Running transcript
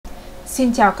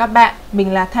Xin chào các bạn,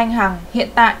 mình là Thanh Hằng. Hiện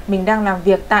tại mình đang làm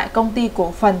việc tại công ty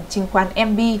cổ phần chứng khoán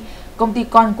MB, công ty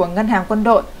con của Ngân hàng Quân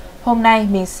đội. Hôm nay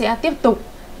mình sẽ tiếp tục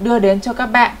đưa đến cho các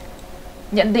bạn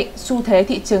nhận định xu thế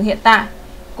thị trường hiện tại,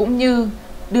 cũng như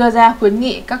đưa ra khuyến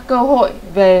nghị các cơ hội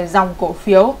về dòng cổ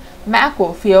phiếu, mã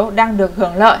cổ phiếu đang được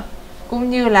hưởng lợi, cũng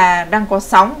như là đang có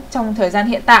sóng trong thời gian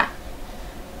hiện tại.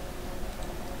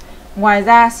 Ngoài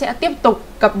ra sẽ tiếp tục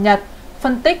cập nhật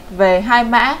phân tích về hai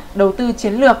mã đầu tư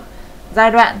chiến lược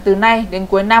giai đoạn từ nay đến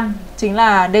cuối năm, chính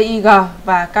là DIG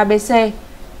và KBC.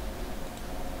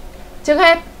 Trước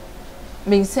hết,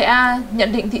 mình sẽ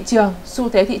nhận định thị trường, xu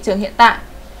thế thị trường hiện tại.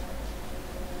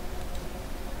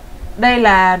 Đây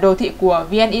là đồ thị của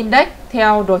VN Index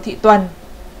theo đồ thị tuần.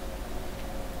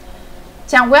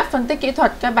 Trang web phân tích kỹ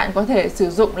thuật các bạn có thể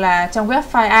sử dụng là trang web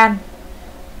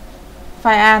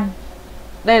Phai.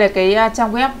 Đây là cái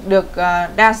trang web được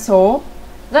đa số,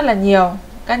 rất là nhiều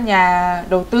các nhà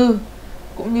đầu tư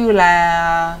cũng như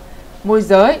là môi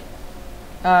giới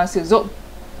sử dụng,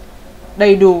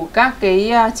 đầy đủ các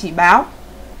cái chỉ báo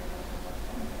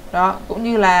đó, cũng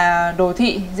như là đồ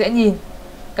thị dễ nhìn.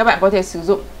 Các bạn có thể sử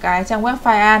dụng cái trang web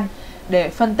Phai để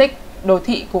phân tích đồ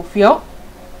thị cổ phiếu.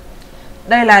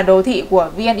 Đây là đồ thị của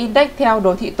VN Index theo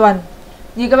đồ thị tuần.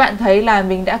 Như các bạn thấy là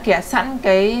mình đã kẻ sẵn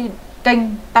cái kênh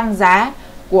tăng giá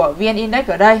của VN Index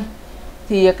ở đây.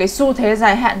 Thì cái xu thế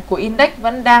dài hạn của index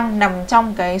vẫn đang nằm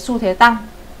trong cái xu thế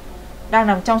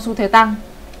tăng.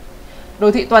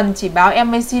 Đồ thị tuần chỉ báo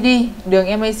MACD, đường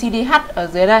MACD-H ở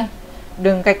dưới đây,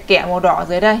 đường gạch kẻ màu đỏ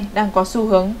dưới đây đang có xu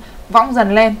hướng võng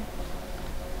dần lên.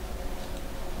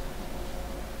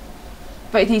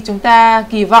 Vậy thì chúng ta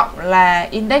kỳ vọng là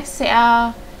index sẽ,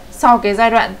 sau cái giai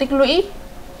đoạn tích lũy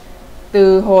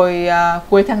từ hồi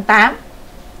cuối tháng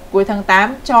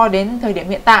 8 cho đến thời điểm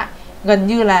hiện tại, gần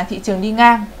như là thị trường đi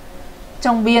ngang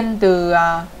trong biên từ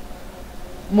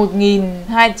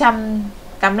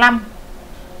 1285,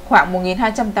 khoảng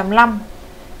 1285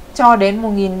 cho đến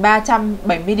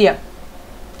 1370 điểm,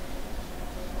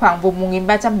 khoảng vùng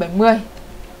 1370.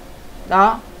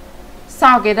 Đó.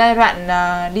 Sau cái giai đoạn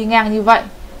đi ngang như vậy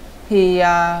thì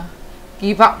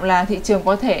kỳ vọng là thị trường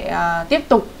có thể tiếp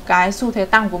tục cái xu thế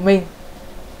tăng của mình.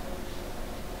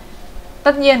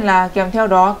 Tất nhiên là kèm theo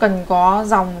đó cần có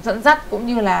dòng dẫn dắt cũng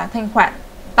như là thanh khoản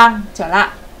tăng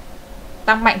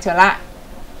mạnh trở lại.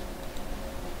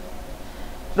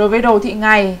 Đối với đồ thị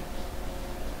ngày,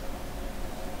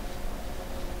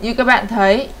 như các bạn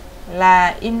thấy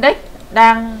là index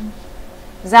đang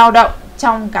dao động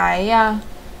trong cái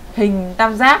hình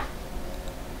tam giác.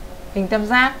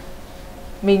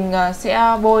 Mình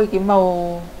sẽ bôi cái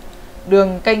màu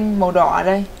đường kênh màu đỏ ở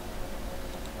đây.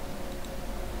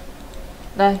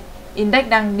 Đây, index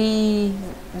đang đi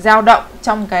dao động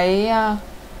trong cái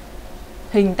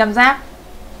hình tam giác,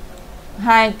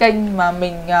 hai kênh mà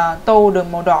mình tô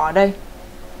đường màu đỏ ở đây.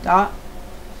 Đó.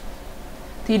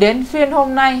 Thì đến phiên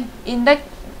hôm nay index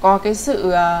có cái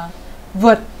sự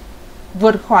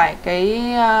vượt khỏi cái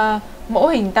mẫu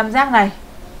hình tam giác này.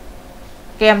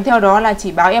 Kèm theo đó là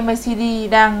chỉ báo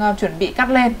MACD đang chuẩn bị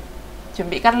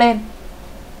cắt lên.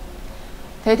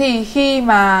 Thế thì khi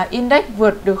mà index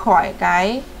vượt được khỏi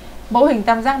cái mẫu hình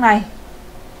tam giác này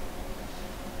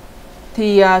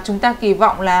thì chúng ta kỳ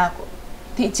vọng là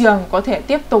thị trường có thể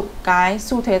tiếp tục cái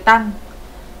xu thế tăng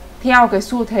theo cái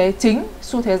xu thế chính,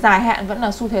 xu thế dài hạn vẫn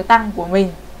là xu thế tăng của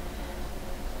mình.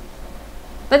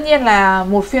 Tất nhiên là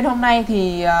một phiên hôm nay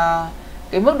thì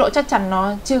cái mức độ chắc chắn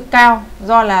nó chưa cao,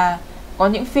 do là có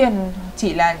những phiên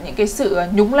chỉ là những cái sự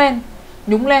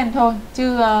nhúng lên thôi,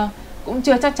 chứ cũng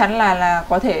chưa chắc chắn là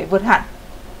có thể vượt hẳn.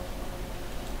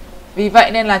 Vì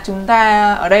vậy nên là chúng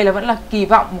ta ở đây là vẫn là kỳ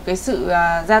vọng một cái sự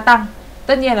gia tăng.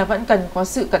 Tất nhiên là vẫn cần có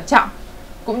sự cẩn trọng,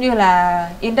 cũng như là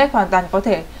index hoàn toàn có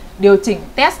thể điều chỉnh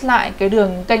test lại cái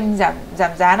đường kênh giảm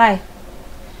giá này.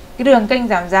 Cái đường kênh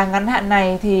giảm giá ngắn hạn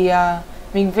này thì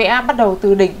mình vẽ bắt đầu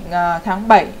từ đỉnh tháng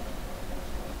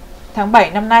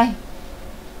 7 năm nay.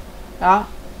 Đó.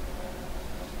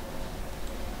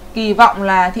 Kỳ vọng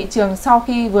là thị trường sau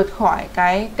khi vượt khỏi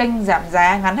cái kênh giảm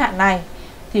giá ngắn hạn này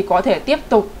thì có thể tiếp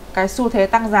tục cái xu thế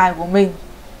tăng dài của mình.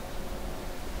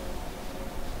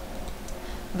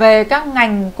 Về các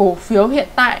ngành cổ phiếu hiện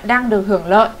tại đang được hưởng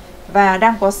lợi và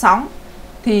đang có sóng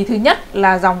thì thứ nhất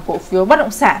là dòng cổ phiếu bất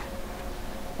động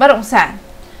sản.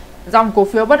 Dòng cổ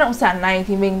phiếu bất động sản này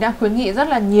thì mình đã khuyến nghị rất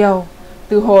là nhiều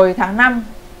từ hồi tháng 5.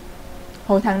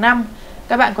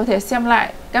 Các bạn có thể xem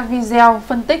lại các video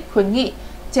phân tích khuyến nghị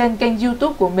trên kênh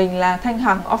YouTube của mình là Thanh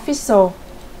Hằng Official.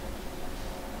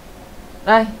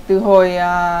 Đây, từ hồi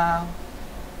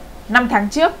 5 tháng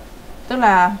trước, tức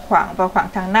là vào khoảng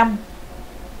tháng 5.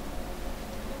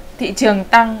 Thị trường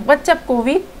tăng bất chấp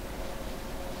Covid.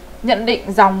 nhận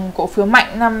định dòng cổ phiếu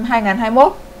mạnh năm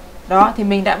 2021. Đó, thì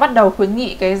mình đã bắt đầu khuyến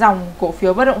nghị cái dòng cổ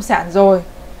phiếu bất động sản rồi.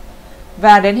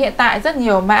 Và đến hiện tại rất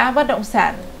nhiều mã bất động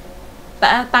sản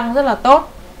đã tăng rất là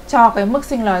tốt, cho cái mức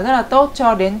sinh lời rất là tốt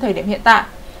cho đến thời điểm hiện tại.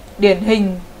 Điển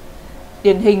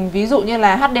hình ví dụ như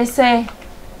là HDC,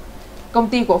 Công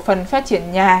ty Cổ phần Phát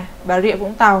triển Nhà Bà Rịa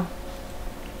Vũng Tàu.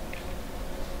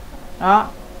 Đó,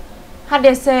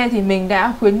 HDC thì mình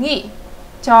đã khuyến nghị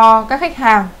cho các khách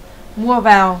hàng mua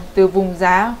vào từ vùng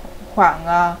giá khoảng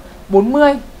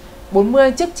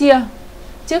 40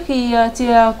 trước khi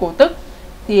chia cổ tức.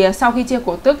 Thì sau khi chia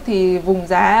cổ tức thì vùng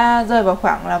giá rơi vào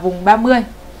khoảng là vùng 30.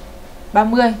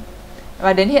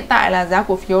 Và đến hiện tại là giá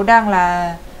cổ phiếu đang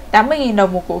là 80.000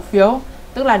 đồng một cổ phiếu,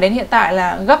 tức là đến hiện tại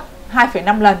là gấp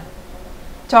 2,5 lần,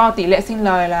 cho tỷ lệ sinh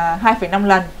lời là 2,5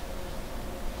 lần.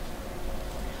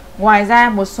 Ngoài ra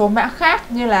một số mã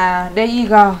khác như là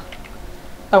DIG,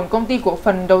 Tổng Công ty Cổ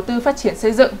phần Đầu tư Phát triển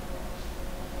Xây dựng.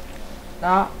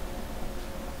 Đó,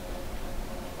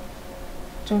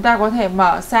 chúng ta có thể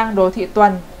mở sang đồ thị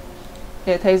tuần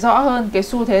để thấy rõ hơn cái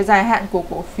xu thế dài hạn của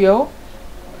cổ phiếu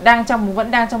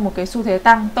vẫn đang trong một cái xu thế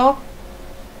tăng tốt.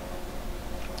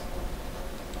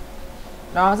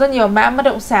 Đó, rất nhiều mã bất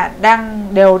động sản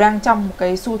đều đang trong một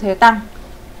cái xu thế tăng.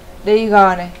 DIG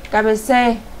này, KBC.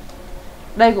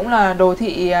 Đây cũng là đồ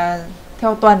thị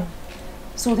theo tuần.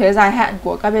 Xu thế dài hạn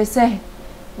của KBC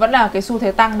vẫn là cái xu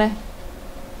thế tăng đây.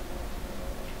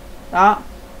 Đó,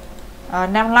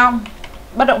 Nam Long,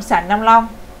 bất động sản Nam Long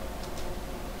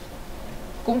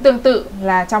cũng tương tự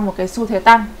là trong một cái xu thế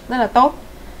tăng rất là tốt.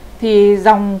 Thì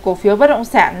dòng cổ phiếu bất động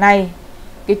sản này,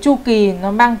 cái chu kỳ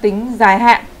nó mang tính dài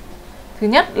hạn. Thứ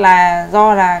nhất là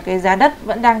do là cái giá đất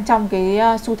vẫn đang trong cái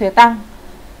xu thế tăng,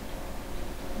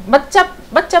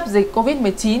 bất chấp dịch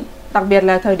Covid-19, đặc biệt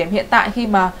là thời điểm hiện tại khi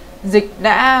mà dịch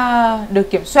đã được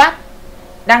kiểm soát,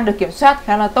 đang được kiểm soát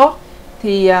khá là tốt,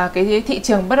 thì cái thị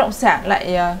trường bất động sản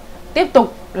lại tiếp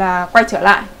tục là quay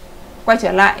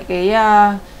trở lại cái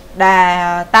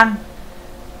đà tăng.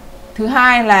 Thứ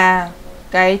hai là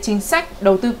cái chính sách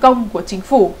đầu tư công của chính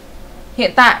phủ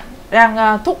hiện tại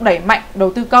đang thúc đẩy mạnh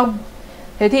đầu tư công.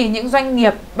 Thế thì những doanh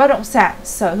nghiệp bất động sản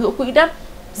sở hữu quỹ đất,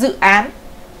 dự án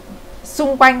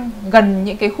xung quanh gần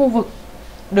những cái khu vực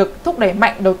được thúc đẩy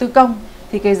mạnh đầu tư công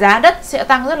thì cái giá đất sẽ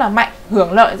tăng rất là mạnh,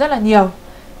 hưởng lợi rất là nhiều.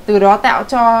 Từ đó tạo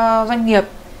cho doanh nghiệp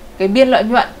cái biên lợi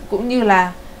nhuận, cũng như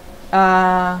là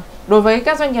đối với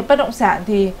các doanh nghiệp bất động sản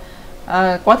thì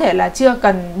có thể là chưa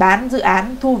cần bán dự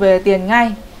án thu về tiền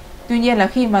ngay. Tuy nhiên là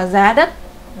khi mà giá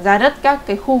đất các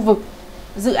cái khu vực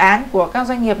dự án của các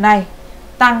doanh nghiệp này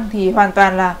tăng thì hoàn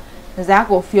toàn là giá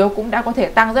cổ phiếu cũng đã có thể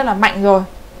tăng rất là mạnh rồi.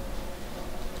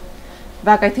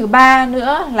 Và cái thứ ba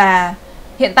nữa là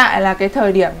hiện tại là cái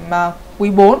thời điểm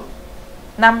quý 4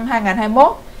 năm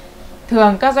 2021.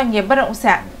 Thường các doanh nghiệp bất động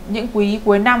sản những quý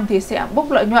cuối năm thì sẽ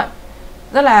bốc lợi nhuận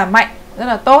rất là mạnh, rất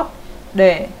là tốt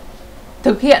để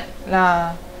thực hiện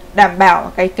là đảm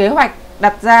bảo cái kế hoạch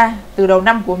đặt ra từ đầu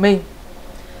năm của mình.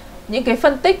 Những cái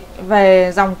phân tích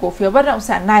về dòng cổ phiếu bất động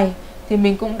sản này thì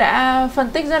mình cũng đã phân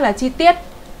tích rất là chi tiết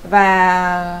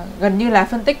và gần như là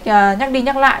phân tích nhắc đi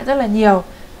nhắc lại rất là nhiều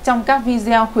trong các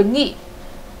video khuyến nghị.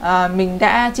 Mình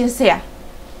đã chia sẻ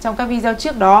trong các video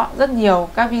trước đó rất nhiều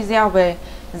các video về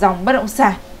dòng bất động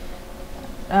sản,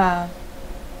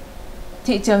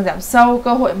 thị trường giảm sâu,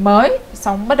 cơ hội mới,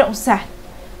 sóng bất động sản,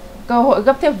 cơ hội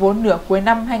gấp thép vốn nửa cuối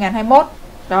năm 2021.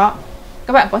 Đó,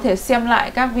 các bạn có thể xem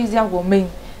lại các video của mình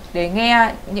để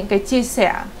nghe những cái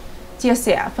chia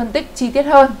sẻ phân tích chi tiết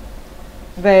hơn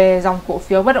về dòng cổ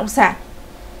phiếu bất động sản.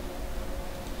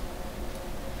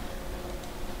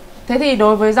 Thế thì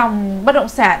đối với dòng bất động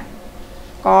sản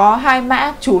có hai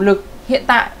mã chủ lực hiện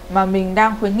tại mà mình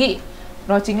đang khuyến nghị,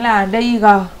 đó chính là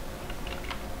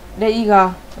DIG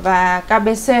và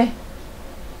KBC.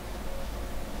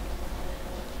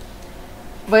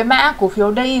 Với mã cổ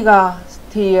phiếu DIG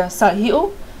thì sở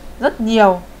hữu rất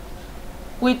nhiều,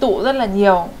 quy tụ rất là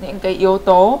nhiều những cái yếu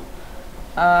tố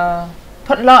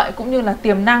thuận lợi cũng như là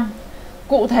tiềm năng.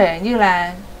 Cụ thể như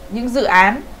là những dự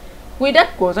án, quỹ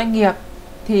đất của doanh nghiệp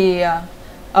thì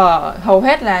ở hầu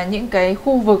hết là những cái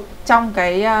khu vực trong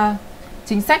cái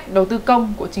chính sách đầu tư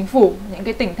công của chính phủ, những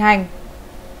cái tỉnh thành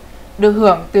được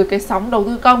hưởng từ cái sóng đầu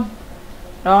tư công.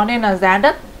 Đó, nên là giá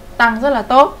đất tăng rất là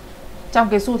tốt, trong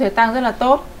cái xu thế tăng rất là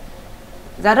tốt.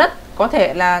 Giá đất có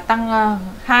thể là tăng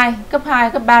cấp 2,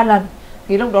 cấp 3 lần.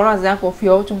 Thì lúc đó là giá cổ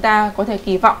phiếu chúng ta có thể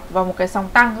kỳ vọng vào một cái sóng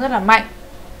tăng rất là mạnh.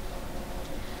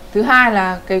 Thứ hai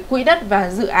là cái quỹ đất và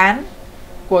dự án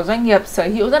của doanh nghiệp sở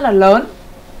hữu rất là lớn.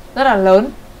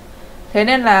 Thế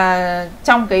nên là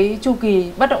trong cái chu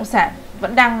kỳ bất động sản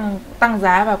vẫn đang tăng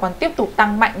giá và còn tiếp tục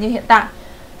tăng mạnh như hiện tại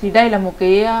Thì đây là một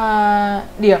cái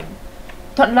điểm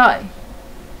thuận lợi,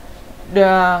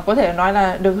 có thể nói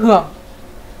là được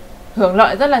hưởng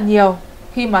lợi rất là nhiều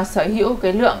khi mà sở hữu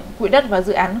cái lượng quỹ đất và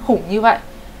dự án khủng như vậy.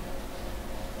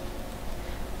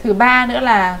 Thứ ba nữa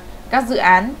là các dự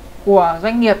án của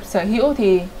doanh nghiệp sở hữu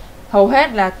thì hầu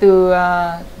hết là từ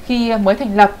khi mới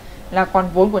thành lập là còn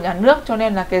vốn của nhà nước, cho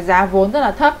nên là cái giá vốn rất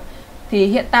là thấp. Thì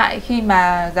hiện tại khi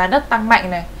mà giá đất tăng mạnh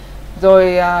này,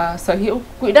 rồi sở hữu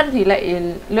quỹ đất thì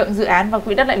lại lượng dự án và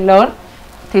quỹ đất lại lớn,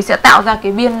 thì sẽ tạo ra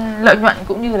cái biên lợi nhuận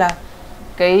cũng như là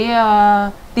cái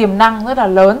tiềm năng rất là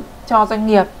lớn cho doanh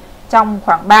nghiệp trong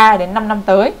khoảng 3 đến 5 năm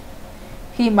tới,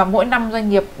 khi mà mỗi năm doanh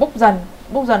nghiệp búc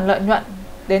dần lợi nhuận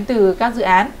đến từ các dự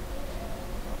án.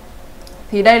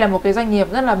 Thì đây là một cái doanh nghiệp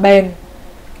rất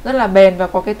là bền và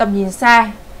có cái tầm nhìn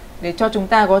xa để cho chúng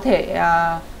ta có thể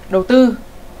đầu tư,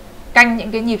 canh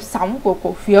những cái nhịp sóng của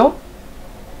cổ phiếu.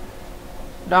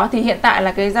 Đó, thì hiện tại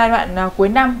là cái giai đoạn cuối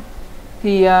năm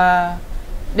thì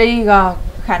DIG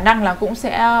khả năng là cũng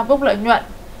sẽ bốc lợi nhuận,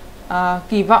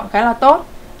 kỳ vọng khá là tốt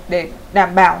để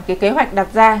đảm bảo cái kế hoạch đặt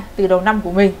ra từ đầu năm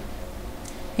của mình.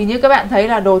 Thì như các bạn thấy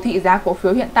là đồ thị giá cổ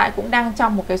phiếu hiện tại cũng đang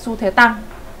trong một cái xu thế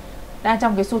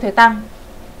tăng.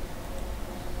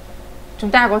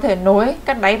 Chúng ta có thể nối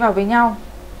các đáy vào với nhau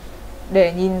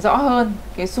để nhìn rõ hơn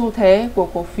cái xu thế của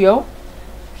cổ phiếu.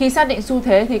 Khi xác định xu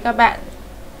thế thì các bạn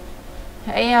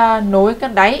hãy nối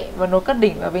các đáy và nối các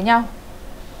đỉnh vào với nhau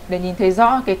để nhìn thấy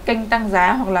rõ cái kênh tăng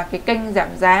giá hoặc là cái kênh giảm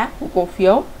giá của cổ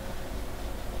phiếu.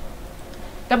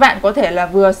 Các bạn có thể là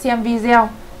vừa xem video,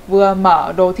 vừa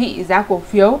mở đồ thị giá cổ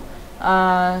phiếu,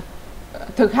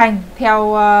 thực hành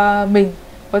theo mình,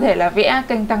 có thể là vẽ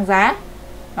kênh tăng giá.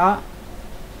 Đó.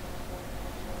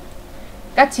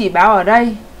 Các chỉ báo ở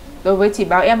đây, đối với chỉ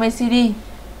báo MACD,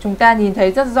 chúng ta nhìn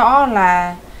thấy rất rõ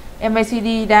là MACD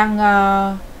đang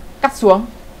cắt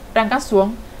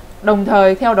xuống. Đồng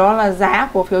thời theo đó là giá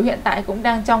cổ phiếu hiện tại cũng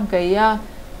đang trong cái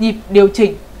nhịp điều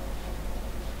chỉnh.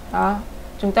 Đó.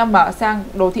 Chúng ta mở sang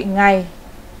đồ thị ngày.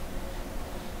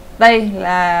 Đây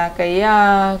là cái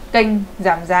kênh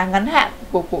giảm giá ngắn hạn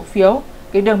của cổ phiếu,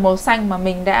 cái đường màu xanh mà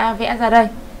mình đã vẽ ra đây.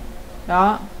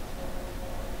 Đó.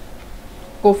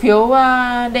 Cổ phiếu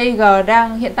DIG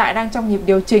hiện tại đang trong nhịp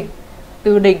điều chỉnh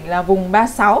từ đỉnh là vùng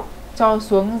 36 cho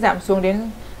giảm xuống đến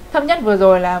thấp nhất vừa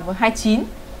rồi là 29,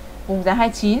 vùng giá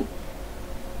 29.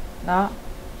 Đó.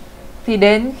 Thì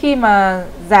đến khi mà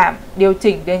giảm điều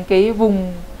chỉnh đến cái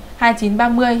vùng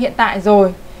 2930 hiện tại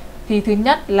rồi, thì thứ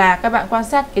nhất là các bạn quan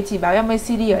sát cái chỉ báo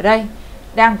MACD ở đây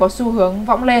đang có xu hướng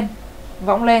võng lên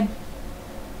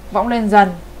dần.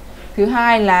 Thứ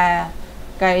hai là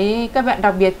các bạn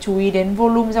đặc biệt chú ý đến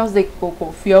volume giao dịch của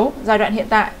cổ phiếu giai đoạn hiện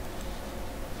tại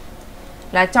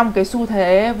là trong cái xu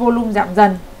thế volume giảm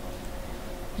dần.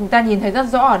 Chúng ta nhìn thấy rất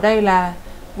rõ ở đây là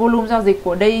volume giao dịch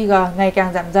của DIG ngày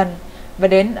càng giảm dần và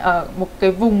đến ở một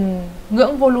cái vùng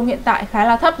ngưỡng volume hiện tại khá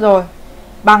là thấp rồi,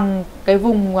 bằng cái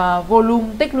vùng volume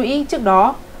tích lũy trước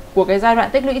đó, của cái giai đoạn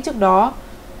tích lũy trước đó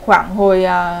khoảng hồi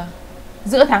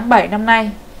giữa tháng 7 năm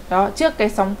nay. Đó, trước cái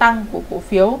sóng tăng của cổ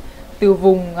phiếu từ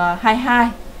vùng 22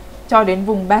 cho đến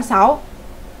vùng 36.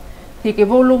 Thì cái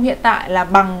volume hiện tại là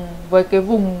bằng với cái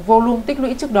vùng volume tích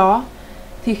lũy trước đó.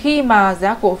 Thì khi mà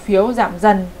giá cổ phiếu giảm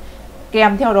dần,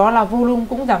 kèm theo đó là volume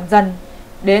cũng giảm dần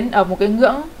đến ở một cái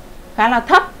ngưỡng khá là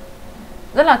thấp,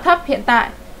 rất là thấp hiện tại.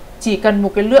 Chỉ cần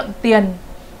một cái lượng tiền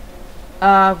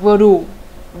vừa đủ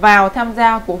vào tham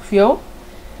gia cổ phiếu,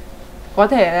 có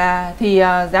thể là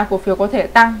giá cổ phiếu có thể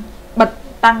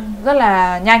tăng rất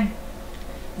là nhanh.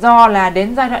 Do là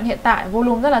đến giai đoạn hiện tại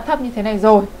volume rất là thấp như thế này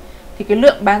rồi, thì cái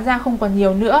lượng bán ra không còn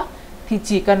nhiều nữa, thì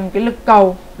chỉ cần cái lực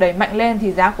cầu đẩy mạnh lên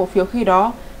thì giá cổ phiếu khi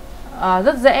đó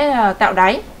rất dễ tạo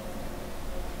đáy.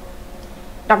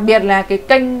 Đặc biệt là cái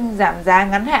kênh giảm giá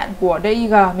ngắn hạn của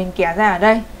DIG mình kẻ ra ở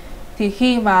đây, thì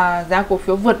khi mà giá cổ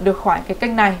phiếu vượt được khỏi cái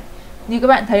kênh này, như các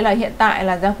bạn thấy là hiện tại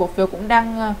là giá cổ phiếu cũng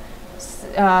đang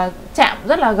chạm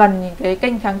rất là gần cái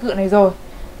kênh kháng cự này rồi.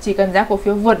 Chỉ cần giá cổ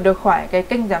phiếu vượt được khỏi cái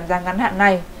kênh giảm giá ngắn hạn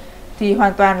này thì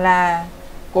hoàn toàn là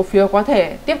cổ phiếu có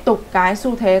thể tiếp tục cái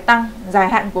xu thế tăng dài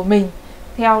hạn của mình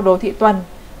theo đồ thị tuần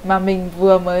mà mình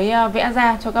vừa mới vẽ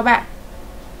ra cho các bạn.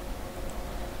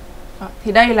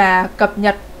 Thì đây là cập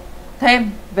nhật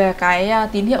thêm về cái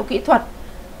tín hiệu kỹ thuật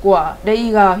của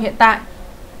DIG hiện tại.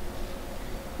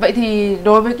 Vậy thì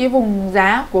đối với cái vùng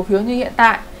giá cổ phiếu như hiện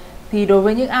tại, thì đối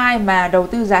với những ai mà đầu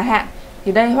tư dài hạn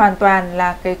thì đây hoàn toàn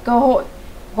là cái cơ hội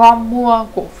gom mua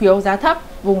cổ phiếu giá thấp,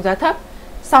 vùng giá thấp.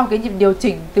 Sau cái nhịp điều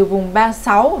chỉnh từ vùng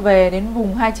 36 về đến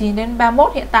vùng 29 đến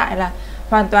 31 hiện tại là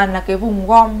hoàn toàn là cái vùng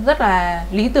gom rất là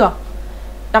lý tưởng.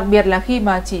 Đặc biệt là khi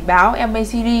mà chỉ báo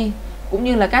MACD cũng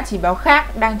như là các chỉ báo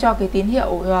khác đang cho cái tín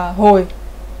hiệu hồi.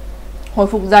 hồi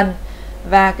phục dần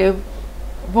và cái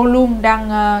volume đang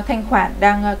thanh khoản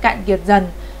đang cạn kiệt dần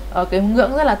ở cái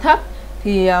ngưỡng rất là thấp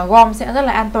thì gom sẽ rất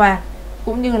là an toàn,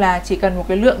 cũng như là chỉ cần một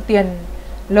cái lượng tiền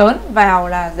lớn vào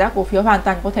là giá cổ phiếu hoàn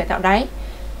toàn có thể tạo đáy.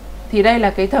 Thì đây là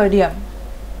cái thời điểm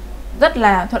rất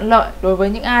là thuận lợi đối với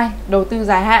những ai đầu tư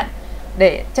dài hạn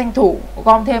để tranh thủ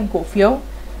gom thêm cổ phiếu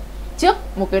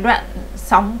trước một cái đoạn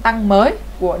sóng tăng mới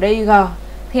của DIG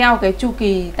theo cái chu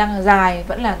kỳ tăng dài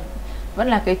vẫn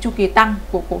là cái chu kỳ tăng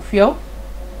của cổ phiếu.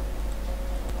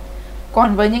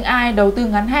 Còn với những ai đầu tư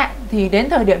ngắn hạn thì đến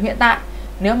thời điểm hiện tại,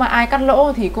 nếu mà ai cắt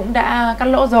lỗ thì cũng đã cắt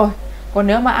lỗ rồi. Còn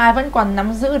nếu mà ai vẫn còn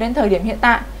nắm giữ đến thời điểm hiện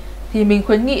tại thì mình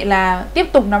khuyến nghị là tiếp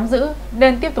tục nắm giữ,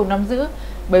 nên tiếp tục nắm giữ.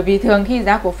 Bởi vì thường khi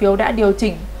giá cổ phiếu đã điều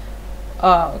chỉnh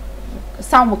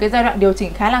sau một cái giai đoạn điều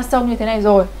chỉnh khá là sâu như thế này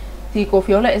rồi thì cổ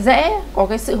phiếu lại dễ có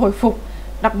cái sự hồi phục,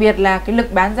 đặc biệt là cái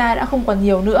lực bán ra đã không còn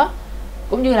nhiều nữa,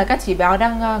 cũng như là các chỉ báo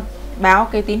đang báo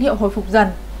cái tín hiệu hồi phục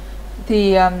dần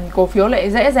thì cổ phiếu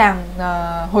lại dễ dàng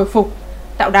hồi phục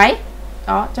tạo đáy.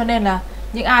 Đó, cho nên là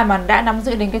những ai mà đã nắm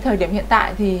giữ đến cái thời điểm hiện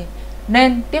tại thì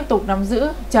nên tiếp tục nắm giữ,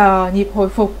 chờ nhịp hồi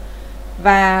phục,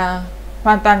 và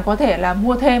hoàn toàn có thể là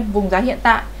mua thêm vùng giá hiện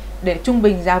tại để trung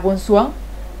bình giá vốn xuống,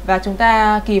 và chúng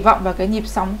ta kỳ vọng vào cái nhịp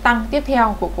sóng tăng tiếp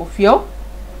theo của cổ phiếu.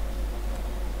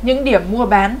 Những điểm mua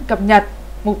bán cập nhật,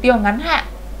 mục tiêu ngắn hạn,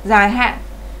 dài hạn,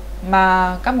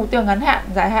 mà các mục tiêu ngắn hạn,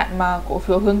 dài hạn mà cổ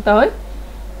phiếu hướng tới,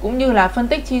 cũng như là phân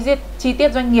tích chi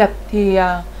tiết doanh nghiệp thì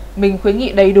mình khuyến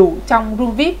nghị đầy đủ trong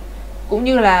room VIP, cũng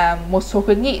như là một số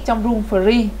khuyến nghị trong room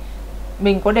free.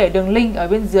 Mình có để đường link ở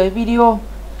bên dưới video,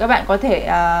 các bạn có thể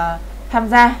tham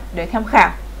gia để tham khảo.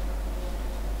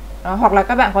 Đó, hoặc là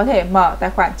các bạn có thể mở tài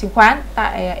khoản chứng khoán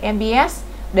tại MBS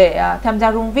để tham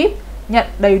gia room VIP, nhận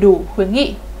đầy đủ khuyến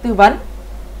nghị, tư vấn.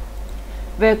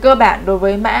 Về cơ bản đối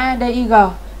với mã DIG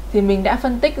thì mình đã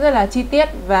phân tích rất là chi tiết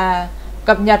và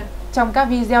cập nhật trong các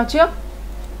video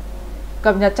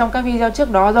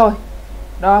trước đó rồi.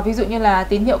 Đó, ví dụ như là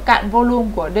tín hiệu cạn volume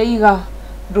của DIG,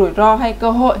 rủi ro hay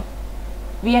cơ hội,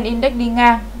 VN Index đi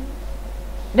ngang,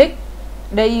 DIC,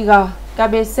 DIG,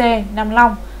 KBC, Nam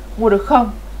Long, mua được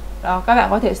không? Đó, các bạn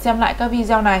có thể xem lại các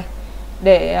video này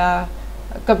để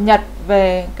cập nhật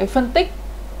về cái phân tích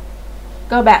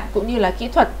cơ bản cũng như là kỹ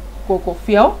thuật của cổ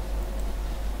phiếu.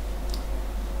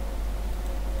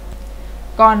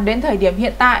 Còn đến thời điểm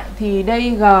hiện tại thì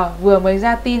DIG vừa mới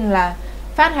ra tin là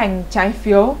phát hành trái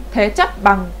phiếu thế chấp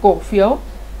bằng cổ phiếu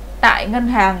tại ngân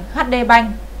hàng HD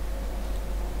Bank.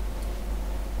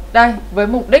 Đây, với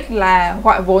mục đích là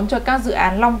gọi vốn cho các dự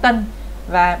án Long Tân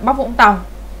và Bắc Vũng Tàu.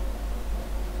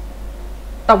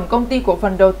 Tổng công ty cổ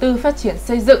phần đầu tư phát triển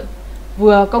xây dựng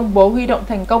vừa công bố huy động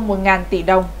thành công 1.000 tỷ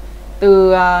đồng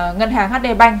từ ngân hàng HD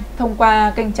Bank thông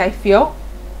qua kênh trái phiếu.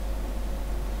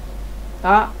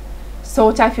 Đó,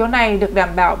 số trái phiếu này được đảm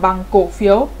bảo bằng cổ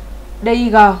phiếu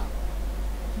DIG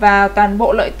và toàn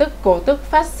bộ lợi tức cổ tức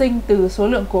phát sinh từ số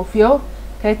lượng cổ phiếu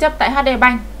thế chấp tại HD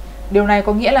Bank. Điều này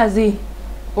có nghĩa là gì?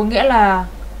 Có nghĩa là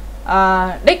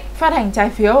đích phát hành trái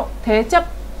phiếu thế chấp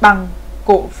bằng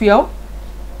cổ phiếu.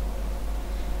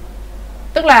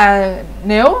 Tức là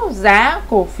nếu giá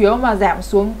cổ phiếu mà giảm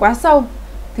xuống quá sâu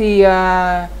thì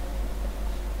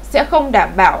sẽ không đảm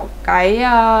bảo cái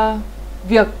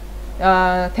việc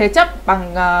thế chấp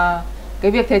bằng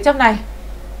cái việc thế chấp này.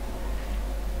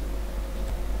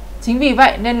 Chính vì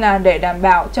vậy nên là để đảm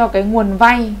bảo cho cái nguồn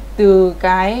vay từ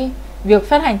cái việc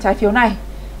phát hành trái phiếu này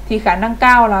thì khả năng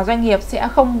cao là doanh nghiệp sẽ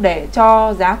không để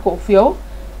cho giá cổ phiếu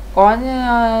có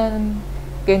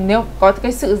nếu có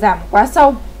cái sự giảm quá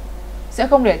sâu, sẽ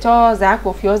không để cho giá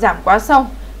cổ phiếu giảm quá sâu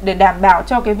để đảm bảo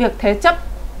cho cái việc thế chấp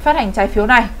phát hành trái phiếu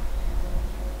này.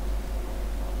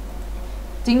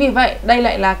 Chính vì vậy đây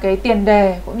lại là cái tiền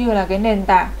đề cũng như là cái nền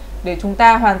tảng để chúng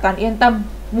ta hoàn toàn yên tâm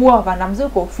mua và nắm giữ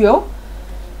cổ phiếu.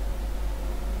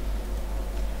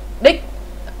 Đích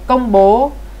công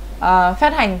bố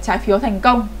phát hành trái phiếu thành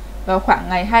công vào khoảng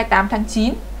ngày 28 tháng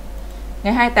 9.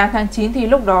 Ngày 28 tháng 9 thì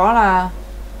lúc đó là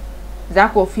giá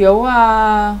cổ phiếu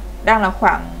đang là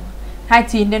khoảng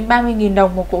 29 đến 30.000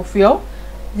 đồng một cổ phiếu.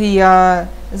 Thì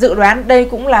dự đoán đây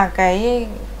cũng là cái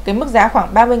mức giá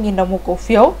khoảng 30.000 đồng một cổ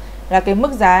phiếu là cái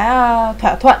mức giá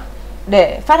thỏa thuận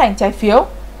để phát hành trái phiếu.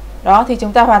 Đó, thì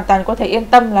chúng ta hoàn toàn có thể yên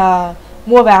tâm là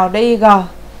mua vào DIG.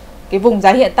 Cái vùng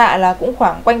giá hiện tại là cũng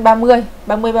khoảng quanh 30,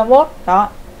 31 đó.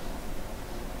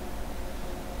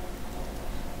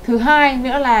 Thứ hai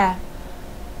nữa là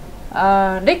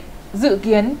đích dự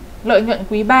kiến lợi nhuận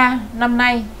quý 3 năm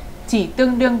nay chỉ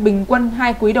tương đương bình quân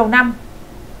 2 quý đầu năm.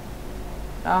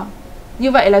 Đó.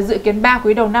 Như vậy là dự kiến 3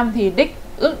 quý đầu năm thì đích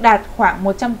ước đạt khoảng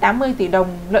 180 tỷ đồng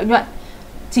lợi nhuận,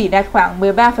 chỉ đạt khoảng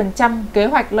 13% kế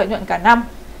hoạch lợi nhuận cả năm.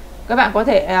 Các bạn có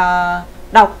thể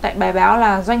đọc tại bài báo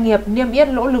là doanh nghiệp niêm yết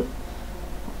nỗ lực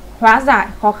hóa giải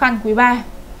khó khăn quý 3.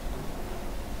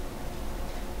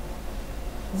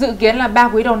 Dự kiến là 3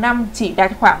 quý đầu năm chỉ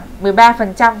đạt khoảng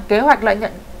 13% kế hoạch lợi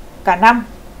nhuận cả năm.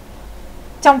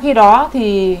 Trong khi đó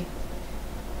thì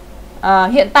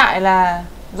hiện tại là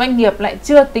doanh nghiệp lại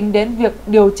chưa tính đến việc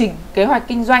điều chỉnh kế hoạch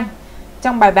kinh doanh.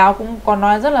 Trong bài báo cũng có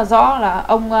nói rất là rõ là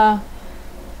ông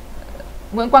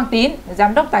Nguyễn Quang Tín,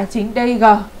 giám đốc tài chính DG,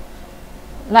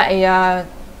 lại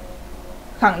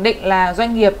khẳng định là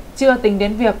doanh nghiệp chưa tính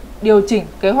đến việc điều chỉnh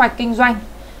kế hoạch kinh doanh.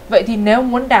 Vậy thì nếu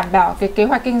muốn đảm bảo cái kế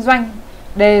hoạch kinh doanh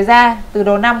đề ra từ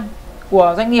đầu năm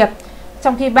của doanh nghiệp,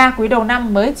 trong khi 3 quý đầu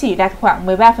năm mới chỉ đạt khoảng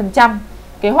 13%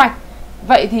 kế hoạch,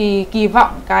 vậy thì kỳ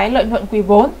vọng cái lợi nhuận quý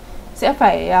 4 sẽ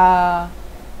phải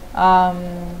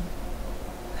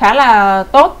khá là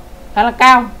tốt, khá là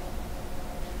cao,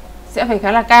 sẽ phải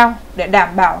khá là cao để đảm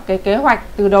bảo cái kế hoạch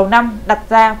từ đầu năm đặt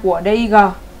ra của DIG.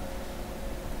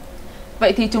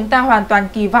 Vậy thì chúng ta hoàn toàn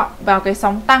kỳ vọng vào cái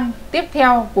sóng tăng tiếp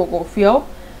theo của cổ phiếu,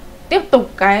 tiếp tục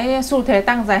cái xu thế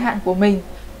tăng dài hạn của mình,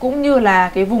 cũng như là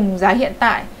cái vùng giá hiện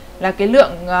tại là cái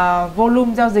lượng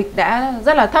volume giao dịch đã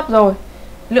rất là thấp rồi,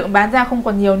 lượng bán ra không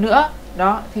còn nhiều nữa.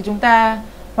 Đó, thì chúng ta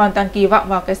hoàn toàn kỳ vọng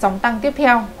vào cái sóng tăng tiếp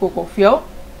theo của cổ phiếu.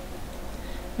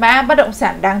 Mã bất động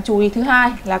sản đáng chú ý thứ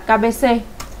hai là KBC,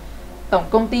 Tổng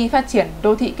Công ty Phát triển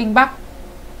Đô thị Kinh Bắc.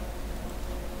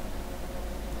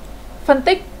 Phân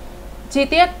tích chi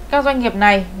tiết các doanh nghiệp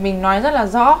này mình nói rất là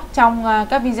rõ trong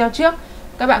các video trước.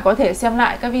 Các bạn có thể xem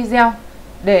lại các video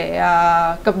để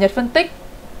cập nhật phân tích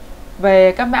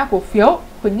về các mã cổ phiếu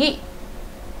khuyến nghị.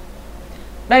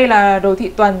 Đây là đồ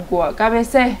thị tuần của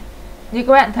KBC. Như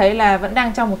các bạn thấy là vẫn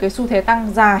đang trong một cái xu thế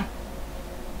tăng dài.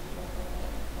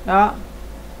 Đó.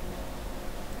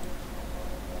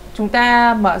 Chúng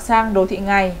ta mở sang đồ thị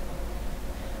ngày.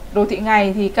 Đồ thị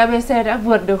ngày thì KBC đã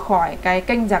vượt được khỏi cái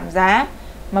kênh giảm giá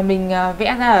mà mình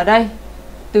vẽ ra ở đây.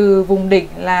 Từ vùng đỉnh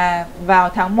là vào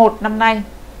tháng 1 năm nay,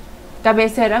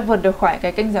 KBC đã vượt được khỏi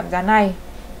cái kênh giảm giá này.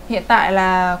 Hiện tại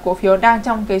là cổ phiếu đang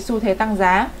trong cái xu thế tăng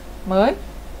giá mới.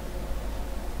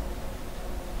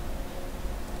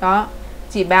 Đó,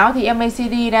 chỉ báo thì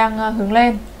MACD đang hướng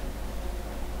lên.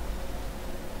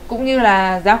 Cũng như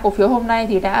là giá cổ phiếu hôm nay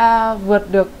thì đã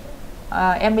vượt được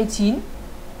MA9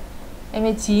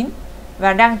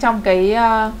 và đang trong cái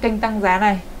kênh tăng giá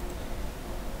này.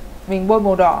 Mình bôi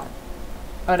màu đỏ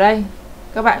ở đây,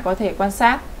 các bạn có thể quan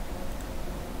sát.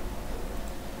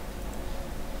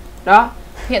 Đó,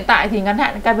 hiện tại thì ngắn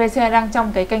hạn KBC đang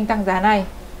trong cái kênh tăng giá này.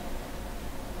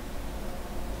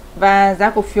 Và giá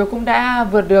cổ phiếu cũng đã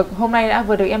vượt được, hôm nay đã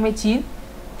vượt được MA9,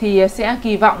 thì sẽ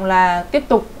kỳ vọng là tiếp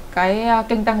tục cái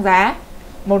kênh tăng giá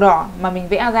màu đỏ mà mình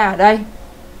vẽ ra ở đây.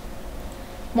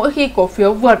 Mỗi khi cổ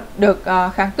phiếu vượt được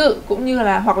kháng cự cũng như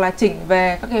là hoặc là chỉnh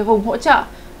về các cái vùng hỗ trợ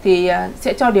thì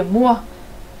sẽ cho điểm mua.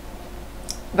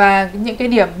 Và những cái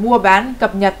điểm mua bán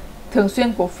cập nhật thường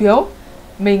xuyên cổ phiếu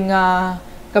mình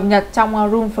cập nhật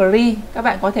trong room free, các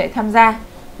bạn có thể tham gia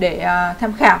để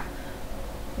tham khảo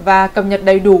và cập nhật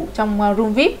đầy đủ trong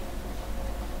room VIP.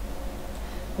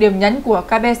 Điểm nhấn của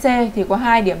KBC thì có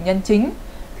 2 điểm nhấn chính.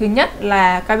 Thứ nhất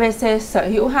là KBC sở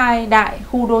hữu 2 đại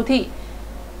khu đô thị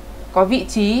có vị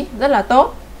trí rất là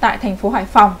tốt tại thành phố Hải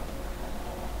Phòng.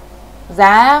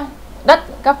 Giá đất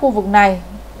các khu vực này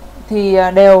thì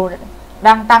đều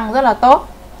đang tăng rất là tốt.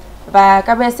 Và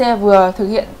KBC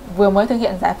vừa mới thực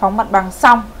hiện giải phóng mặt bằng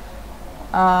xong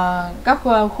các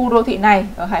khu đô thị này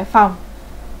ở Hải Phòng.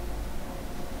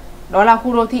 Đó là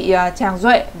khu đô thị Tràng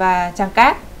Duệ và Tràng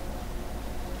Cát.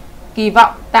 Kỳ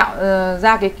vọng tạo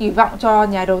ra cái kỳ vọng cho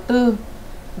nhà đầu tư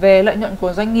về lợi nhuận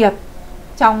của doanh nghiệp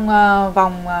trong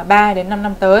vòng 3 đến 5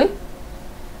 năm tới.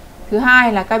 Thứ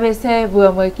hai là KBC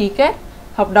vừa mới ký kết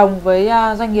hợp đồng với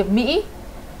doanh nghiệp Mỹ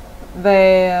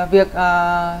về việc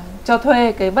cho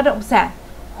thuê cái bất động sản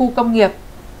khu công nghiệp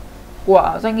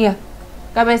của doanh nghiệp.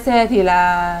 KBC thì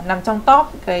là nằm trong top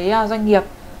cái doanh nghiệp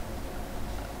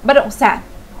bất động sản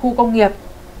khu công nghiệp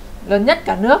lớn nhất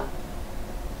cả nước.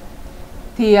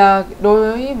 Thì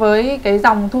đối với cái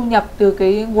dòng thu nhập từ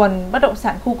cái nguồn bất động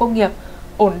sản khu công nghiệp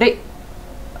ổn định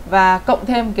và cộng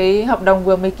thêm cái hợp đồng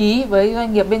vừa mới ký với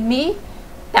doanh nghiệp bên Mỹ,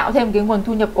 tạo thêm cái nguồn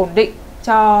thu nhập ổn định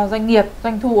cho doanh nghiệp,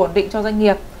 doanh thu ổn định cho doanh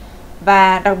nghiệp,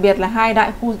 và đặc biệt là 2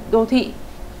 đại khu đô thị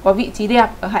có vị trí đẹp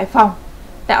ở Hải Phòng,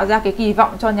 tạo ra cái kỳ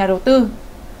vọng cho nhà đầu tư.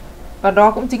 Và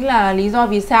đó cũng chính là lý do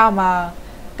vì sao mà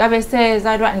KBC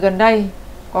giai đoạn gần đây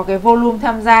có cái volume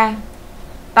tham gia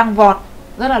tăng vọt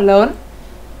rất là lớn.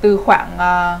 Từ khoảng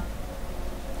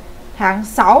tháng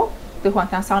 6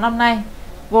 năm nay,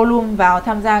 volume vào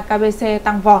tham gia KBC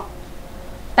tăng vọt,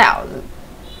 tạo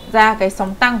ra cái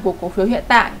sóng tăng của cổ phiếu hiện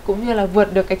tại cũng như là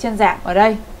vượt được cái chân giảm ở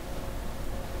đây.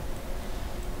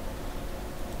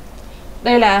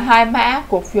 Đây là hai mã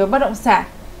cổ phiếu bất động sản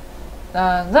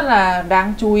rất là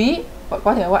đáng chú ý,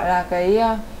 có thể gọi là cái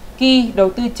key đầu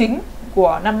tư chính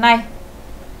của năm nay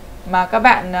mà các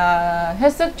bạn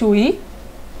hết sức chú ý.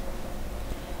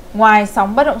 Ngoài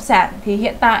sóng bất động sản thì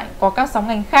hiện tại có các sóng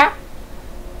ngành khác,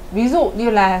 ví dụ như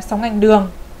là sóng ngành đường.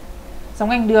 Sóng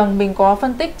ngành đường mình có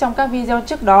phân tích trong các video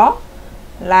trước đó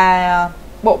là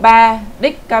bộ 3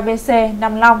 đích KBC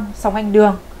 55 sóng ngành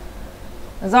đường.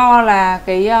 Do là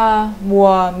cái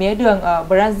mùa mía đường ở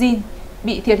Brazil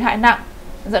bị thiệt hại nặng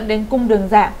dẫn đến cung đường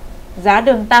giảm, giá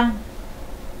đường tăng.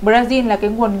 Brazil là cái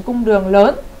nguồn cung đường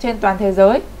lớn trên toàn thế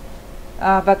giới,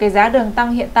 và cái giá đường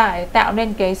tăng hiện tại tạo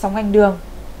nên cái sóng ngành đường.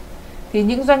 Thì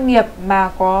những doanh nghiệp mà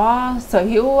có sở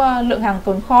hữu lượng hàng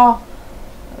tồn kho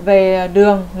về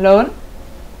đường lớn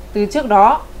từ trước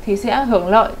đó thì sẽ hưởng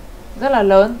lợi rất là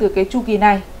lớn từ cái chu kỳ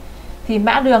này. Thì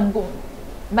mã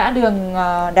đường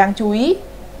đáng chú ý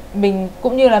mình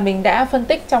cũng như là mình đã phân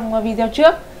tích trong video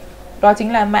trước, đó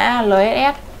chính là mã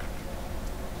LSS,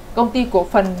 công ty cổ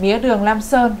phần mía đường Lam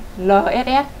Sơn,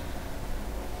 LSS.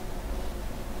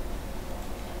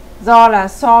 Do là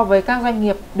so với các doanh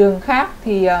nghiệp đường khác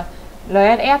thì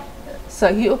LSS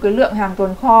sở hữu cái lượng hàng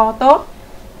tồn kho tốt.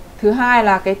 Thứ hai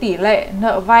là cái tỷ lệ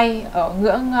nợ vay ở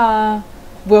ngưỡng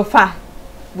vừa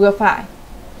phải,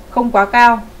 không quá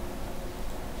cao.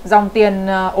 Dòng tiền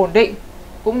ổn định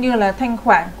cũng như là thanh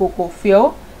khoản của cổ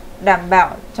phiếu đảm bảo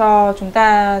cho chúng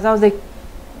ta giao dịch.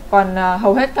 Còn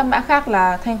hầu hết các mã khác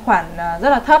là thanh khoản rất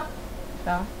là thấp.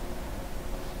 Đó.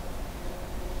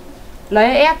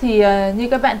 LSS thì như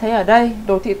các bạn thấy ở đây,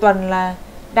 đồ thị tuần là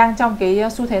đang trong cái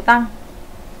xu thế tăng.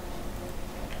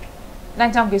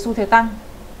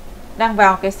 Đang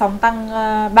vào cái sóng tăng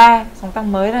 3, sóng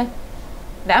tăng mới đây.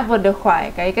 Đã vượt được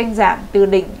khỏi cái kênh giảm từ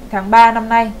đỉnh tháng 3 năm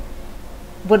nay.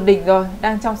 Vượt đỉnh rồi,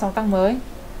 đang trong sóng tăng mới.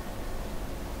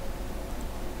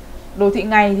 Đồ thị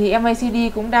ngày thì MACD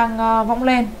cũng đang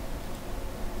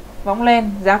võng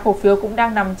lên, giá cổ phiếu cũng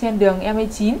đang nằm trên đường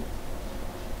MA9.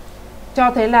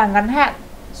 Cho thấy là ngắn hạn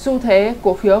xu thế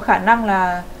cổ phiếu khả năng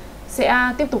là sẽ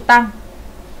tiếp tục tăng.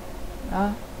 Đó.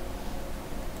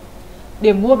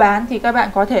 Điểm mua bán thì các bạn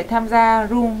có thể tham gia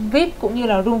room VIP cũng như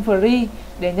là room free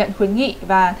để nhận khuyến nghị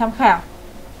và tham khảo.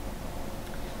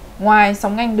 Ngoài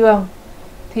sóng ngành đường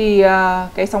thì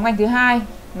cái sóng ngành thứ hai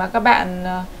mà các bạn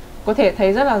có thể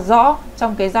thấy rất là rõ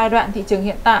trong cái giai đoạn thị trường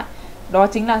hiện tại, đó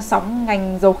chính là sóng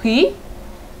ngành dầu khí.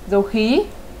 Dầu khí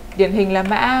điển hình là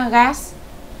mã gas,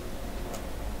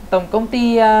 tổng công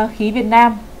ty khí Việt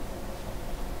Nam.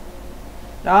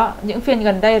 Đó, những phiên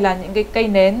gần đây là những cái cây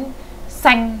nến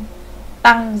xanh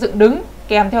tăng dựng đứng,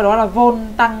 kèm theo đó là vôn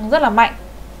tăng rất là mạnh,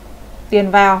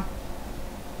 tiền vào.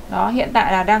 Đó, hiện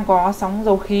tại là đang có sóng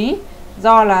dầu khí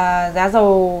do là giá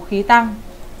dầu khí tăng.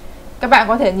 Các bạn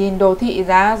có thể nhìn đồ thị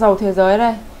giá dầu thế giới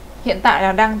đây, hiện tại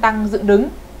là đang tăng dựng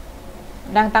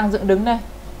đứng đây.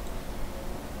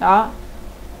 Đó,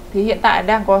 thì hiện tại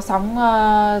đang có sóng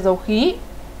dầu khí.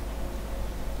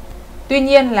 Tuy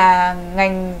nhiên là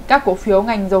các cổ phiếu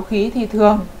ngành dầu khí thì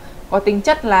thường có tính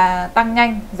chất là tăng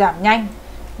nhanh, giảm nhanh.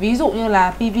 Ví dụ như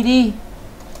là PVD.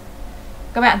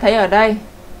 Các bạn thấy ở đây,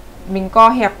 mình co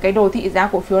hẹp cái đồ thị giá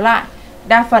cổ phiếu lại.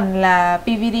 Đa phần là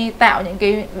PVD tạo những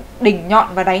cái đỉnh nhọn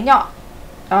và đáy nhọn.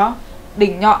 Đó,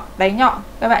 đỉnh nhọn, đáy nhọn,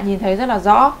 các bạn nhìn thấy rất là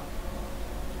rõ.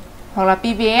 Hoặc là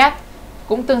PVS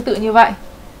cũng tương tự như vậy.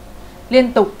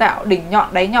 Liên tục tạo đỉnh nhọn,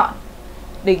 đáy nhọn,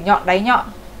 đỉnh nhọn, đáy nhọn.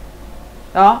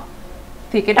 Đó.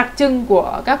 Thì cái đặc trưng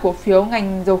của các cổ phiếu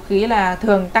ngành dầu khí là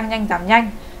thường tăng nhanh giảm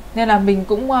nhanh, nên là mình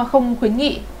cũng không khuyến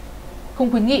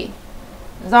nghị.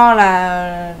 Do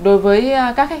là đối với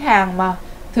các khách hàng mà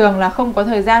thường là không có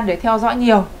thời gian để theo dõi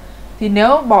nhiều, thì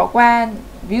nếu bỏ qua,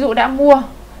 ví dụ đã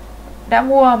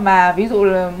mua mà ví dụ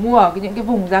là mua ở những cái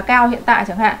vùng giá cao hiện tại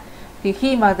chẳng hạn, thì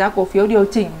khi mà giá cổ phiếu điều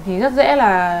chỉnh thì rất dễ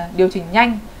là điều chỉnh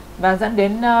nhanh và dẫn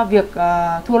đến việc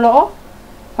thua lỗ.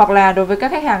 Hoặc là đối với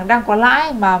các khách hàng đang có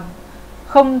lãi mà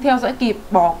không theo dõi kịp,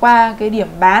 bỏ qua cái điểm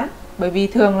bán, bởi vì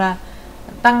thường là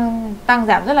tăng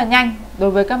giảm rất là nhanh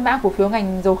đối với các mã cổ phiếu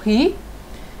ngành dầu khí.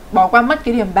 Bỏ qua mất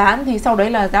cái điểm bán thì sau đấy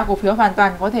là giá cổ phiếu hoàn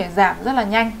toàn có thể giảm rất là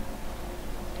nhanh.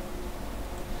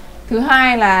 Thứ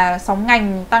hai là sóng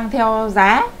ngành tăng theo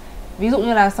giá. Ví dụ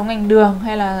như là sóng ngành đường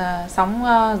hay là sóng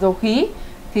dầu khí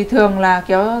thì thường là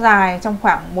kéo dài trong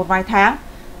khoảng một vài tháng.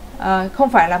 Không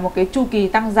phải là một cái chu kỳ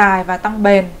tăng dài và tăng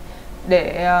bền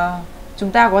để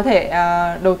chúng ta có thể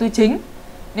đầu tư chính.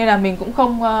 Nên là mình cũng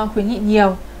không khuyến nghị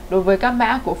nhiều đối với các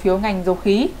mã cổ phiếu ngành dầu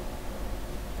khí.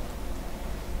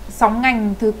 Sóng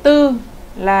ngành thứ tư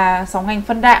là sóng ngành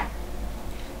phân đạm.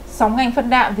 Sóng ngành phân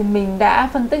đạm thì mình đã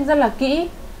phân tích rất là kỹ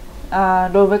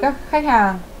đối với các khách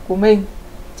hàng của mình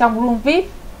trong room VIP.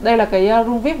 Đây là cái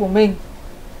room VIP của mình.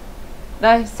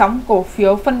 Đây, sóng cổ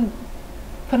phiếu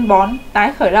phân bón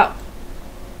tái khởi động.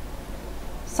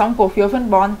 Sóng cổ phiếu phân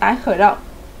bón tái khởi động.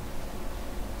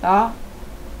 Đó.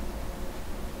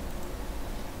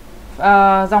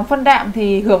 Dòng phân đạm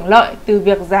thì hưởng lợi từ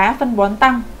việc giá phân bón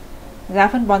tăng. Giá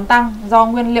phân bón tăng do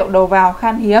nguyên liệu đầu vào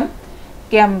khan hiếm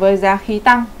kèm với giá khí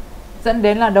tăng, dẫn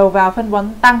đến là đầu vào phân bón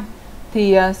tăng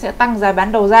thì sẽ tăng giá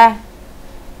bán đầu ra.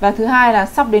 Và thứ hai là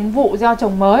sắp đến vụ gieo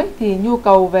trồng mới thì nhu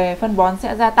cầu về phân bón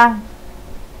sẽ gia tăng.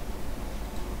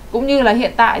 Cũng như là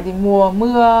hiện tại thì mùa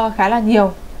mưa khá là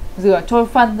nhiều, rửa trôi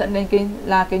phân, dẫn đến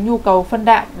cái nhu cầu phân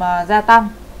đạm mà gia tăng.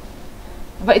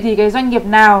 Vậy thì cái doanh nghiệp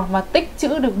nào mà tích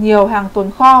trữ được nhiều hàng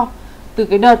tồn kho từ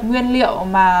cái đợt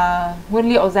nguyên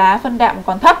liệu giá phân đạm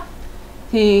còn thấp,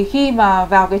 thì khi mà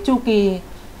vào cái chu kỳ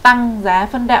tăng giá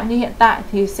phân đạm như hiện tại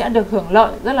thì sẽ được hưởng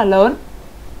lợi rất là lớn.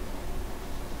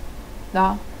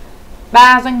 Đó.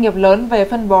 3 doanh nghiệp lớn về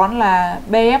phân bón là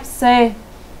BFC,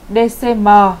 DCM,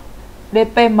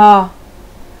 DPM.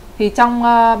 Thì trong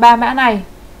 3 mã này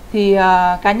thì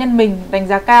cá nhân mình đánh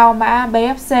giá cao mã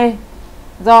BFC,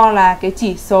 do là cái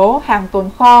chỉ số hàng tồn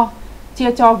kho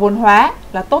chia cho vốn hóa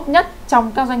là tốt nhất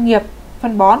trong các doanh nghiệp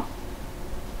phân bón.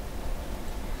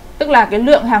 Tức là cái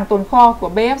lượng hàng tồn kho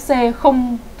của BFC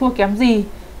không thua kém gì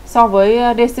so với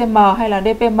DCM hay là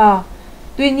DPM.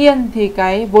 Tuy nhiên thì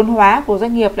cái vốn hóa của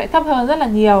doanh nghiệp lại thấp hơn rất là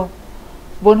nhiều.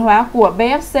 Vốn hóa của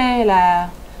BFC là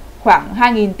khoảng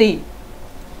 2.000 tỷ.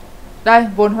 Đây,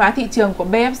 vốn hóa thị trường của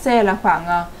BFC là khoảng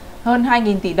hơn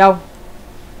 2.000 tỷ đồng.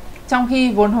 Trong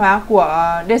khi vốn hóa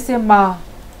của DCM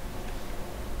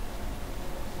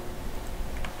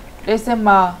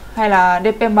hay là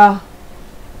DPM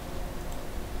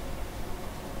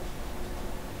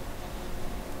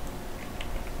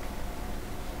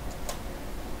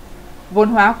vốn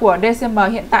hóa của DCM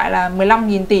hiện tại là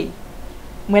 15.000 tỷ.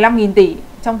 15.000 tỷ,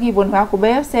 trong khi vốn hóa của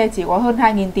BFC chỉ có hơn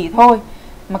 2.000 tỷ thôi.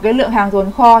 Mà cái lượng hàng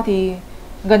tồn kho thì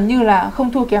gần như là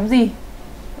không thua kém gì,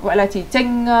 gọi là chỉ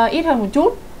chênh ít hơn một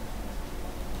chút.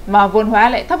 Mà vốn hóa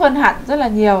lại thấp hơn hẳn rất là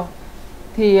nhiều,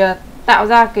 thì tạo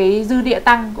ra cái dư địa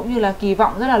tăng cũng như là kỳ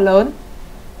vọng rất là lớn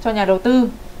cho nhà đầu tư.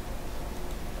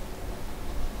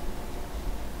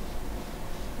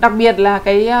 Đặc biệt là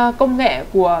cái công nghệ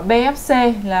của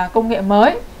BFC là công nghệ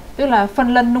mới, tức là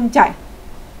phân lân nung chảy.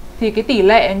 Thì cái tỷ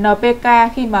lệ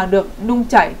NPK khi mà được nung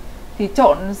chảy thì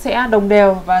trộn sẽ đồng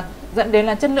đều và dẫn đến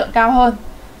là chất lượng cao hơn.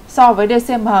 So với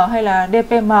DCM hay là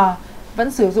DPM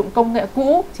vẫn sử dụng công nghệ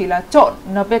cũ, chỉ là trộn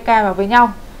NPK vào với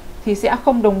nhau thì sẽ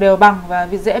không đồng đều bằng và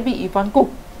dễ bị vón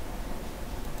cục.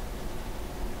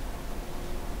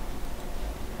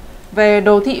 Về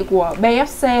đồ thị của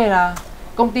BFC là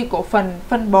công ty cổ phần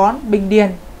phân bón Bình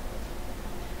Điền.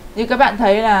 Như các bạn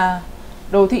thấy là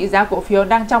đồ thị giá cổ phiếu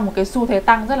đang trong một cái xu thế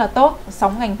tăng rất là tốt,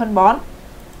 sóng ngành phân bón.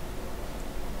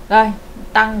 Đây,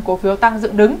 cổ phiếu tăng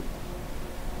dựng đứng.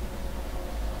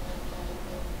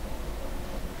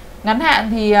 Ngắn hạn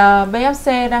thì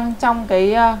BFC đang trong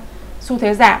cái xu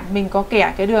thế giảm. Mình có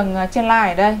kẻ cái đường trên line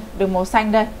ở đây, đường màu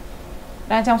xanh đây,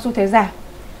 đang trong xu thế giảm.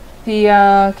 Thì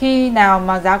khi nào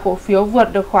mà giá cổ phiếu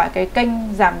vượt được khỏi cái kênh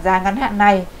giảm giá ngắn hạn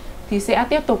này thì sẽ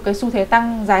tiếp tục cái xu thế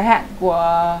tăng dài hạn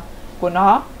của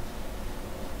nó.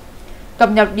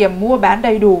 Cập nhật điểm mua bán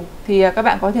đầy đủ thì các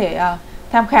bạn có thể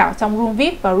tham khảo trong room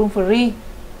VIP và room free.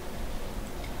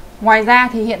 Ngoài ra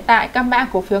thì hiện tại các mã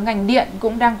cổ phiếu ngành điện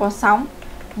cũng đang có sóng,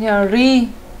 như là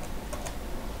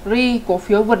RI cổ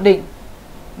phiếu vượt đỉnh,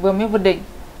 vừa mới vượt đỉnh,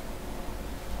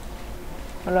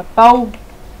 hoặc là POW,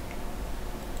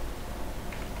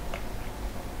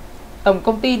 Tổng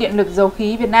công ty Điện lực Dầu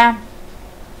khí Việt Nam.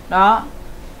 Đó,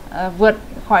 vượt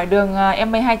khỏi đường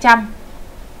MA 200.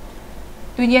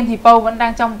 Tuy nhiên thì POW vẫn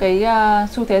đang trong cái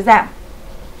xu thế giảm.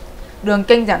 Đường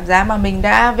kênh giảm giá mà mình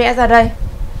đã vẽ ra đây,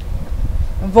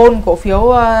 vôn cổ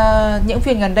phiếu những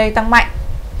phiên gần đây tăng mạnh.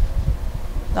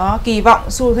 Đó, kỳ vọng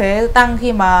xu thế tăng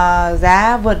khi mà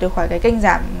giá vượt được khỏi cái kênh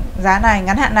giảm giá này,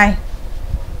 ngắn hạn này.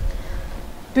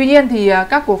 Tuy nhiên thì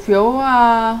các cổ phiếu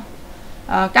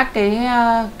các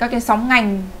cái sóng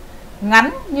ngành ngắn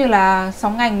như là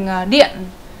sóng ngành điện,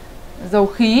 dầu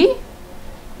khí,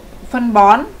 phân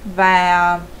bón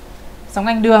và sóng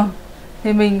ngành đường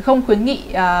thì mình không khuyến nghị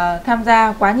tham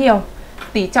gia quá nhiều.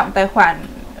 Tỷ trọng tài khoản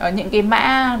ở những cái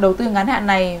mã đầu tư ngắn hạn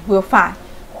này vừa phải,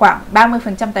 khoảng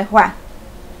 30% tài khoản.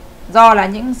 Do là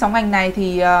những sóng ngành này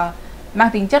thì mang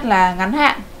tính chất là ngắn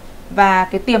hạn và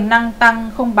cái tiềm năng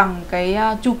tăng không bằng cái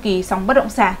chu kỳ sóng bất động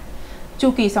sản.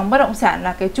 Chu kỳ sóng bất động sản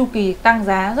là cái chu kỳ tăng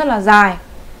giá rất là dài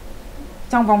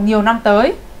trong vòng nhiều năm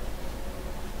tới.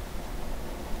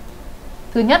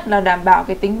 Thứ nhất là đảm bảo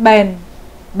cái tính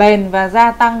bền và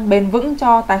gia tăng bền vững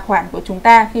cho tài khoản của chúng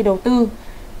ta khi đầu tư.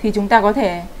 Thì chúng ta có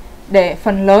thể để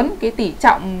phần lớn cái tỷ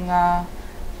trọng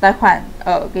tài khoản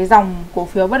ở cái dòng cổ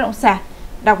phiếu bất động sản,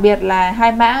 đặc biệt là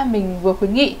hai mã mình vừa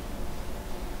khuyến nghị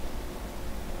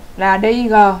là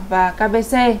DIG và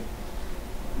KBC.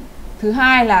 Thứ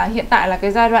hai là hiện tại là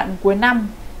cái giai đoạn cuối năm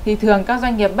thì thường các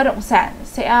doanh nghiệp bất động sản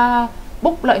sẽ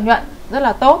book lợi nhuận rất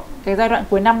là tốt cái giai đoạn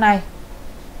cuối năm này.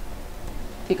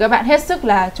 Thì các bạn hết sức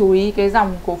là chú ý cái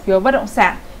dòng cổ phiếu bất động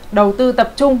sản, đầu tư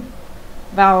tập trung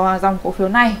vào dòng cổ phiếu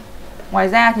này. Ngoài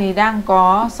ra thì đang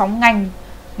có sóng ngành,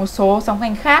 một số sóng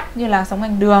ngành khác như là sóng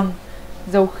ngành đường,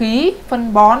 dầu khí,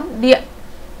 phân bón, điện.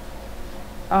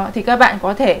 Thì các bạn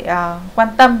có thể quan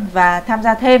tâm và tham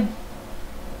gia thêm.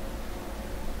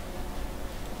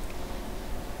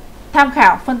 Tham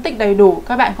khảo phân tích đầy đủ,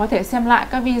 các bạn có thể xem lại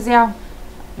các video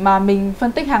mà mình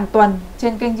phân tích hàng tuần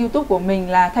trên kênh YouTube của mình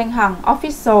là Thanh Hằng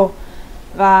Official.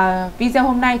 Và video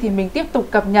hôm nay thì mình tiếp tục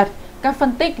cập nhật các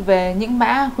phân tích về những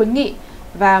mã khuyến nghị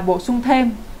và bổ sung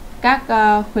thêm các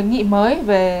khuyến nghị mới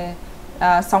về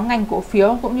sóng ngành cổ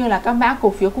phiếu cũng như là các mã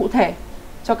cổ phiếu cụ thể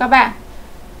cho các bạn.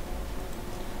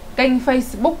 Kênh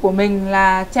Facebook của mình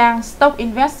là trang Stock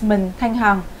Investment Thanh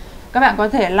Hằng. Các bạn có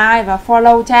thể like và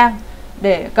follow trang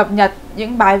để cập nhật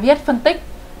những bài viết phân tích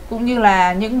cũng như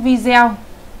là những video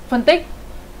phân tích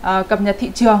cập nhật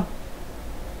thị trường.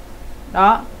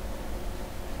 Đó.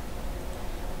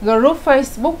 Group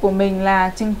Facebook của mình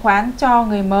là chứng khoán cho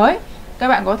người mới. Các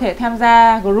bạn có thể tham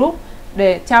gia group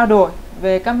để trao đổi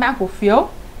về các mã cổ phiếu.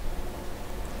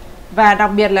 Và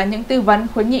đặc biệt là những tư vấn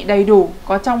khuyến nghị đầy đủ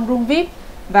có trong room VIP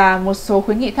và một số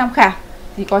khuyến nghị tham khảo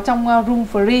thì có trong room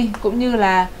free, cũng như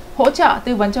là hỗ trợ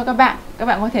tư vấn cho các bạn. Các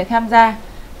bạn có thể tham gia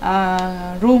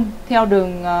room theo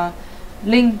đường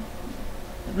link,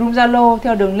 room Zalo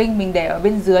theo đường link mình để ở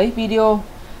bên dưới video.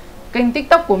 Kênh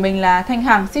TikTok của mình là Thanh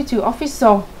Hằng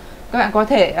Official. Các bạn có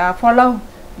thể follow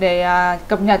để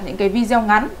cập nhật những cái video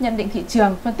ngắn nhận định thị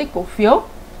trường, phân tích cổ phiếu.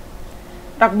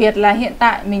 Đặc biệt là hiện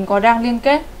tại mình có đang liên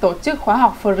kết tổ chức khóa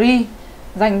học free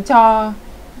dành cho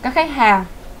các khách hàng,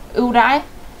 ưu đãi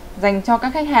dành cho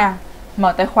các khách hàng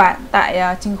mở tài khoản tại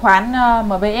chứng khoán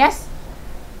MBS.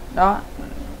 Đó.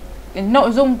 Cái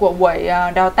nội dung của buổi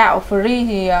đào tạo free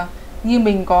thì như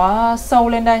mình có show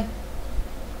lên đây.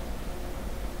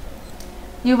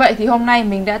 Như vậy thì hôm nay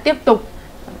mình đã tiếp tục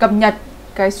cập nhật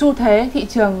cái xu thế thị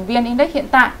trường VN Index hiện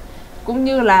tại, cũng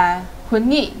như là khuyến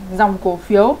nghị dòng cổ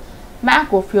phiếu, mã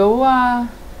cổ phiếu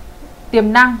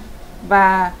tiềm năng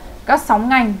và các sóng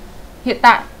ngành hiện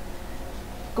tại,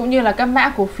 cũng như là các mã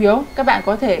cổ phiếu các bạn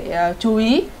có thể chú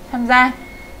ý tham gia,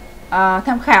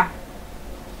 tham khảo.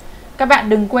 Các bạn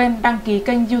đừng quên đăng ký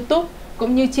kênh YouTube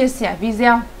cũng như chia sẻ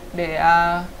video để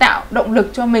tạo động lực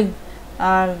cho mình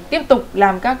tiếp tục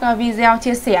làm các video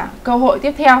chia sẻ cơ hội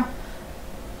tiếp theo.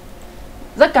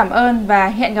 Rất cảm ơn và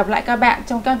hẹn gặp lại các bạn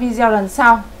trong các video lần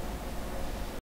sau.